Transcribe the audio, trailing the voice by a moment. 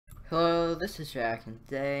Hello, this is Jack, and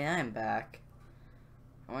today I'm back.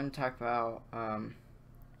 I want to talk about why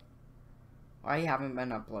I haven't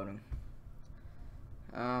been uploading.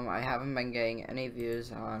 I haven't been getting any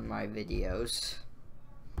views on my videos.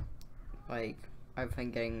 Like, I've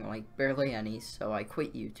been getting like barely any, so I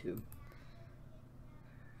quit YouTube.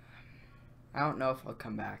 I don't know if I'll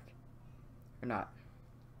come back or not.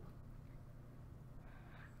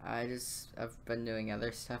 I've been doing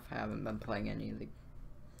other stuff. I haven't been playing any of the.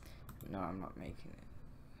 No, I'm not making it.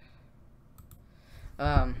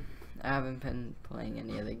 I haven't been playing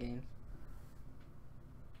any of the games.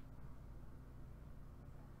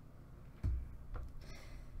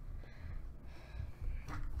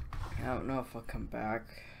 I don't know if I'll come back,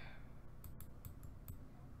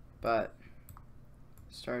 but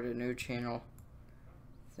start a new channel.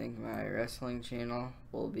 I think my wrestling channel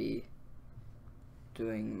will be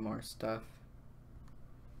doing more stuff.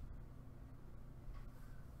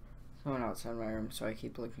 Someone outside my room, so I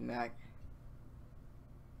keep looking back.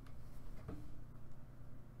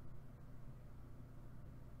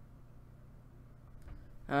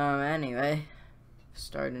 Anyway,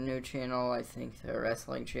 start a new channel. I think the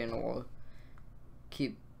wrestling channel will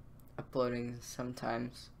keep uploading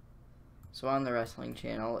sometimes. So on the wrestling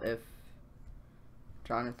channel, if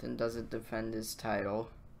Jonathan doesn't defend his title,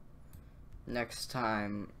 next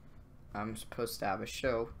time I'm supposed to have a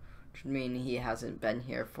show, which would mean he hasn't been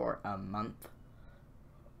here for a month,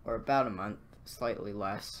 or about a month, slightly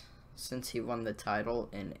less, since he won the title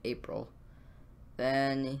in April.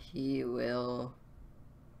 Then he will,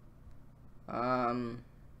 and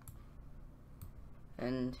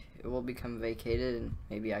it will become vacated, and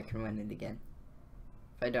maybe I can win it again,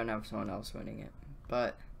 if I don't have someone else winning it.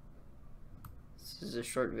 But this is a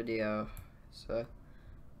short video, so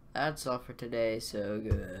that's all for today, so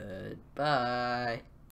goodbye.